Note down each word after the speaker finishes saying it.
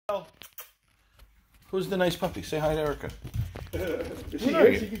Who's the nice puppy? Say hi to Erica.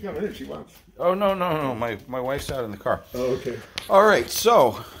 She can come in if she wants. Oh, no. My wife's out in the car. Oh, okay. All right,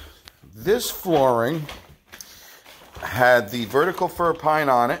 so this flooring had the vertical fir pine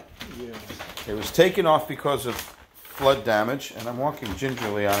on it. Yeah. It was taken off because of flood damage, and I'm walking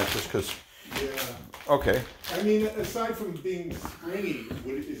gingerly on it just because. Yeah. Okay. I mean, aside from being springy, do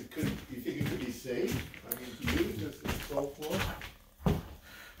you think it could be safe? I mean, to use this sole floor?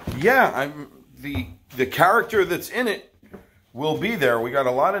 Yeah, the character that's in it will be there. We got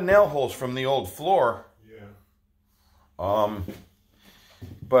a lot of nail holes from the old floor. Yeah.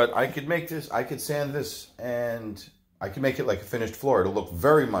 But I could make this, I could sand this, and I can make it like a finished floor. It'll look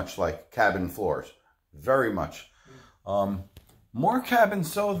very much like cabin floors. Very much. More cabin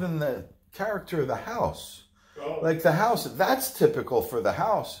so than the character of the house. Oh. Like the house, that's typical for the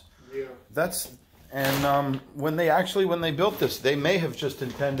house. Yeah. When they built this, they may have just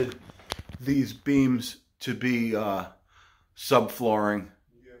intended these beams to be subflooring.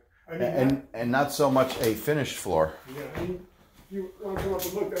 Yeah. I mean, and not so much a finished floor. Yeah. I mean, you want to come up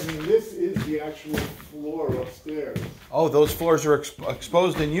and look. I mean, this is the actual floor upstairs. Oh, those floors are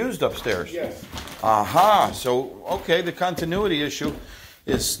exposed and used upstairs. Yes. Aha. So, okay, the continuity issue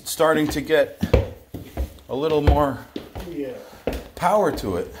is starting to get a little more power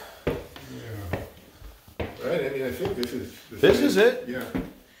to it. Yeah. Right. I mean, I think this is. This is it. Yeah.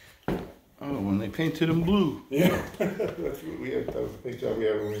 Oh, when they painted them blue. Yeah. That's what we had. That was the big job we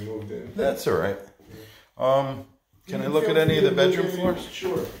had when we moved in. That's all right. Can I look at any of the bedroom floors?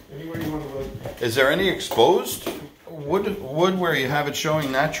 Sure. Anywhere you want to look. Is there any exposed wood where you have it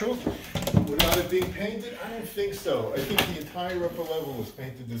showing natural? Without it being painted? I don't think so. I think the entire upper level was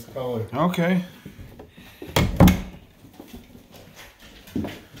painted this color. Okay.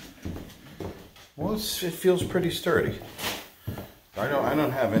 Well, it feels pretty sturdy. I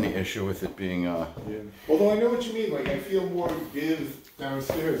don't have any issue with it being. Yeah. Although I know what you mean. Like I feel more give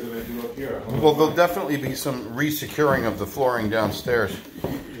downstairs than I do up here. Well, there'll definitely be some re-securing of the flooring downstairs.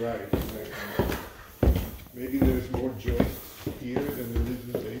 Right. Maybe there's more joints here than there is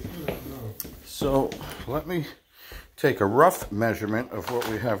in the basement. I don't know. So let me take a rough measurement of what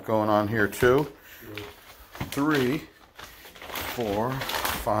we have going on here too. 3, 4,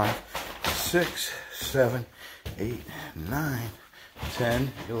 5, 6, 7, 8, 9,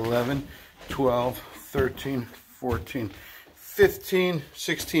 10, 11, 12, 13, 14, 15,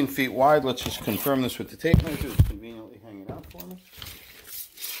 16 feet wide. Let's just confirm this with the tape measure. It's conveniently hanging out for me.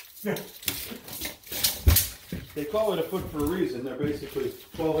 Yeah. They call it a foot for a reason. They're basically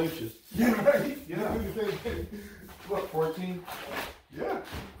 12 inches. Yeah, right. Yeah. What, 14? Yeah.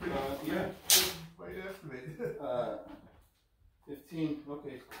 Yeah. Quite estimate. 15,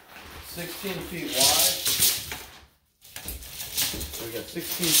 okay. 16 feet wide. So we got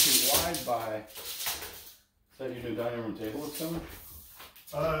 16 feet wide by, is that your new dining room table it's coming?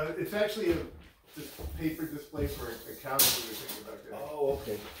 It's actually a paper display for a counter we were thinking about getting. Oh,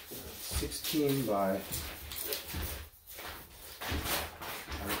 okay. 16 by.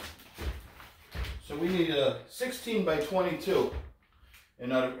 So we need a 16 by 22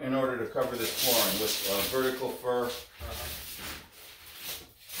 in order to cover this flooring with vertical fir.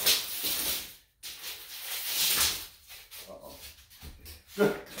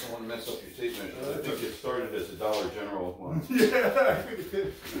 Don't want to mess up your tape measure. I think it started as a Dollar General one. Yeah, I think it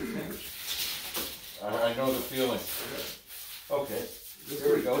did. I know the feeling. Okay,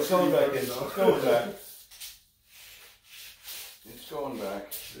 here we go. It's going back in. It's going back. It's going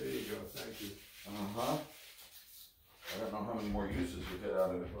back. There you go. Thank you. Uh-huh. I don't know how many more uses we get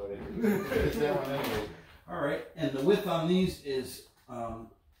out of it, but it's that one anyway. All right, and the width on these is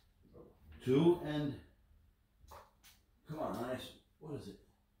 2 and. Come on, nice. What is it?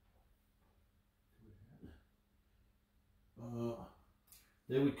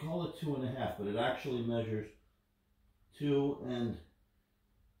 They would call it 2.5, but it actually measures 2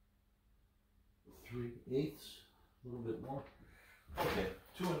 3/8, a little bit more. Okay,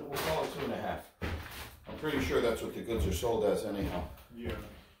 we'll call it 2.5. I'm pretty sure that's what the goods are sold as anyhow. Yeah.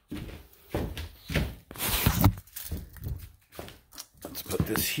 Let's put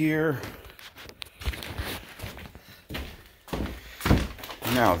this here.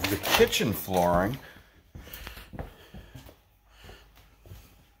 Now, the kitchen flooring,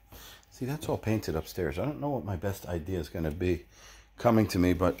 see, that's all painted upstairs. I don't know what my best idea is going to be coming to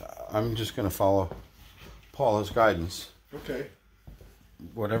me, but I'm just going to follow Paula's guidance. Okay.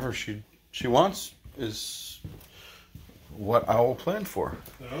 Whatever she wants is what I will plan for.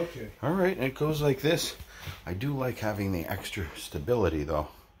 Okay. All right, and it goes like this. I do like having the extra stability, though,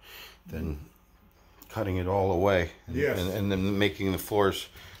 than cutting it all away and, yes. and then making the floors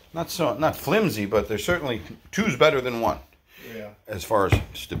not flimsy, but they're certainly two's better than one. Yeah. As far as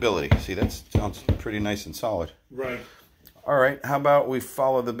stability. See, that sounds pretty nice and solid. Right. All right, how about we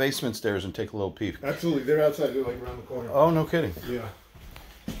follow the basement stairs and take a little peep? Absolutely. They're outside. They're like around the corner. Oh, no kidding. Yeah.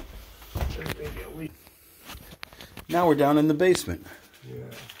 Now we're down in the basement. Yeah.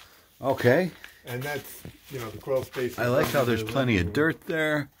 Okay. And that's, you know, the crawl space. I like how there's plenty of dirt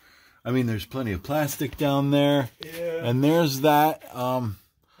there. I mean, there's plenty of plastic down there. Yeah. And there's that.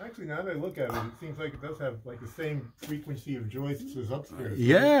 Actually, now that I look at it, it seems like it does have like the same frequency of joists as upstairs.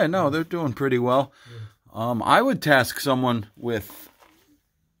 Yeah, no, they're doing pretty well. Yeah. I would task someone with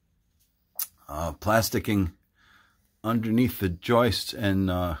plasticking underneath the joists, and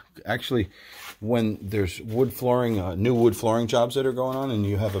actually, when there's wood flooring, new wood flooring jobs that are going on, and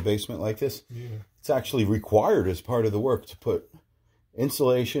you have a basement like this, it's actually required as part of the work to put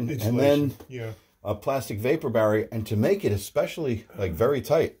insulation. And then a plastic vapor barrier, and to make it especially like very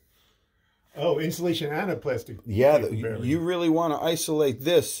tight. Oh, insulation and a plastic. Yeah, you really want to isolate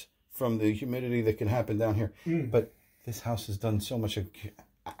this from the humidity that can happen down here. But this house has done so much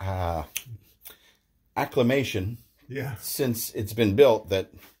acclimation since it's been built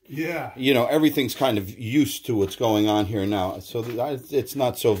that you know, everything's kind of used to what's going on here now. So it's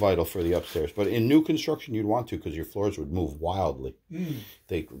not so vital for the upstairs. But in new construction, you'd want to, because your floors would move wildly.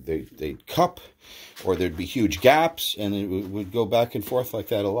 They'd cup, or there'd be huge gaps, and it would go back and forth like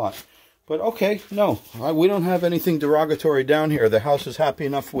that a lot. But okay, no, we don't have anything derogatory down here. The house is happy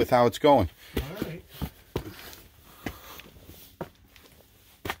enough with how it's going. All right.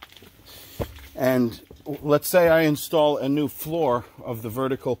 And let's say I install a new floor of the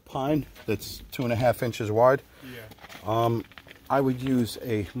vertical pine that's 2.5 inches wide. I would use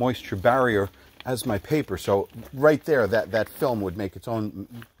a moisture barrier as my paper. So right there, that film would make its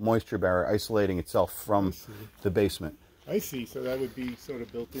own moisture barrier, isolating itself from the basement. I see. So that would be sort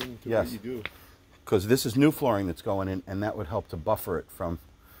of built into what you do. Because this is new flooring that's going in, and that would help to buffer it from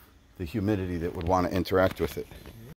the humidity that would want to interact with it.